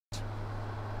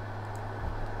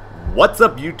What's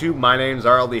up YouTube, my name's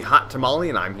RLD Hot Tamale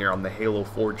and I'm here on the Halo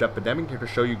Forge Epidemic here to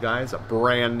show you guys a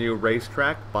brand new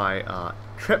racetrack by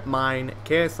Tripmine,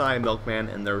 KSI Milk Man,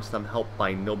 and there was some help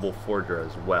by Noble Forger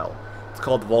as well. It's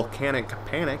called Volcanic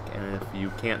Panic, and if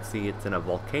you can't see, it's in a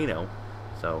volcano,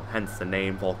 so hence the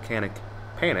name Volcanic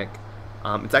Panic.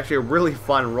 It's actually a really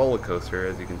fun roller coaster,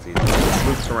 as you can see. It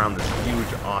moves around this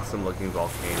huge, awesome looking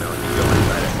volcano, and you go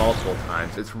inside it multiple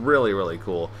times. It's really, really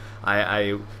cool.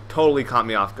 I totally caught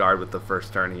me off guard with the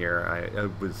first turn here. I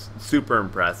was super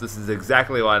impressed. This is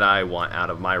exactly what I want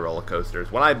out of my roller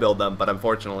coasters when I build them, but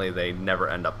unfortunately they never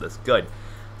end up this good.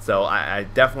 So I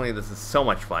definitely, this is so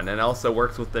much fun, and it also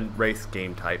works with the race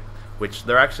game type, which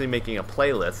they're actually making a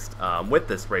playlist with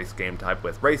this race game type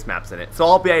with race maps in it. So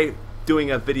I'll be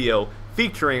doing a video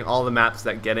featuring all the maps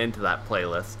that get into that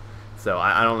playlist. So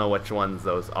I don't know which ones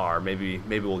those are. Maybe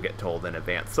we'll get told in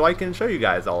advance, so I can show you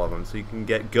guys all of them, so you can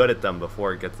get good at them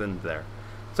before it gets into there.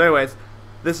 So anyways,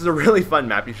 this is a really fun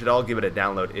map. You should all give it a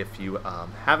download if you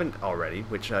haven't already.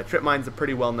 Which Tripmine's a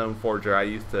pretty well-known forger. I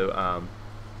used to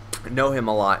know him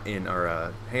a lot in,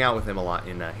 or hang out with him a lot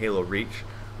in Halo Reach.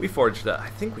 We forged, I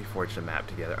think we forged a map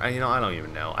together. I don't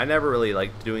even know. I never really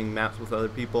liked doing maps with other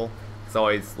people. It's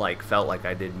always like felt like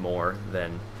I did more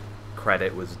than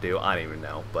credit was due. I don't even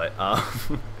know, but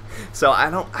so I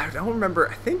don't remember.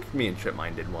 I think me and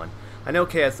Tripmine did one. I know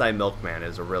KSI Milk Man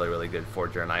is a really good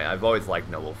forger, and I've always liked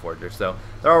Noble Forger. So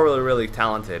they're all really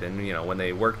talented, and you know, when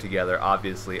they work together,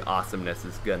 obviously awesomeness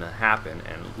is gonna happen.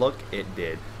 And look, it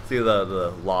did. See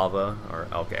the lava? Or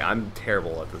okay, I'm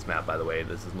terrible at this map, by the way.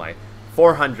 This is my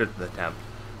 400th attempt.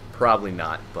 Probably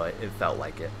not, but it felt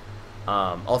like it.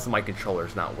 Also, my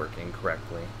controller's not working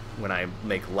correctly. When I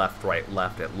make left, right,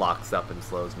 left, it locks up and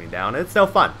slows me down. It's no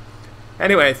fun.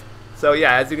 Anyways, so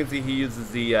yeah, as you can see, he uses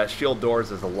the shield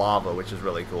doors as a lava, which is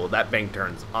really cool. That bank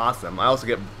turn's awesome. I also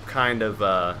get kind of,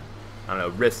 I don't know,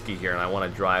 risky here, and I want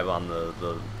to drive on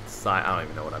the side. I don't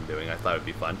even know what I'm doing. I thought it would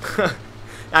be fun.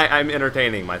 I'm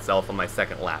entertaining myself on my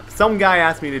second lap. Some guy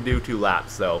asked me to do 2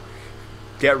 laps, so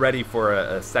get ready for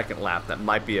a second lap that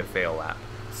might be a fail lap.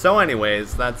 So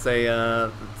anyways, that's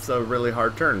it's a really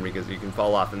hard turn because you can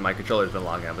fall off and my controller's been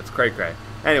logging up. It's cray-cray.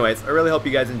 Anyways, I really hope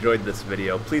you guys enjoyed this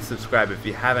video. Please subscribe if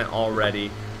you haven't already.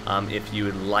 If you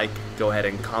would like, go ahead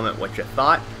and comment what you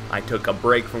thought. I took a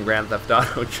break from Grand Theft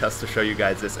Auto just to show you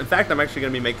guys this. In fact, I'm actually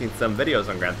going to be making some videos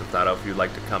on Grand Theft Auto if you'd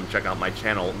like to come check out my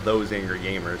channel, Those Angry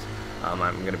Gamers. I'm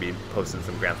going to be posting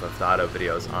some Grand Theft Auto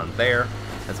videos on there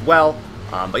as well.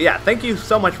 But yeah, thank you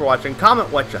so much for watching. Comment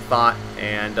what you thought,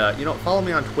 and you know, follow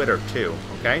me on Twitter too,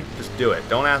 okay? Just do it.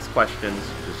 Don't ask questions,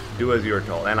 just do as you're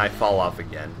told. And I fall off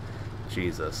again.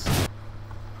 Jesus.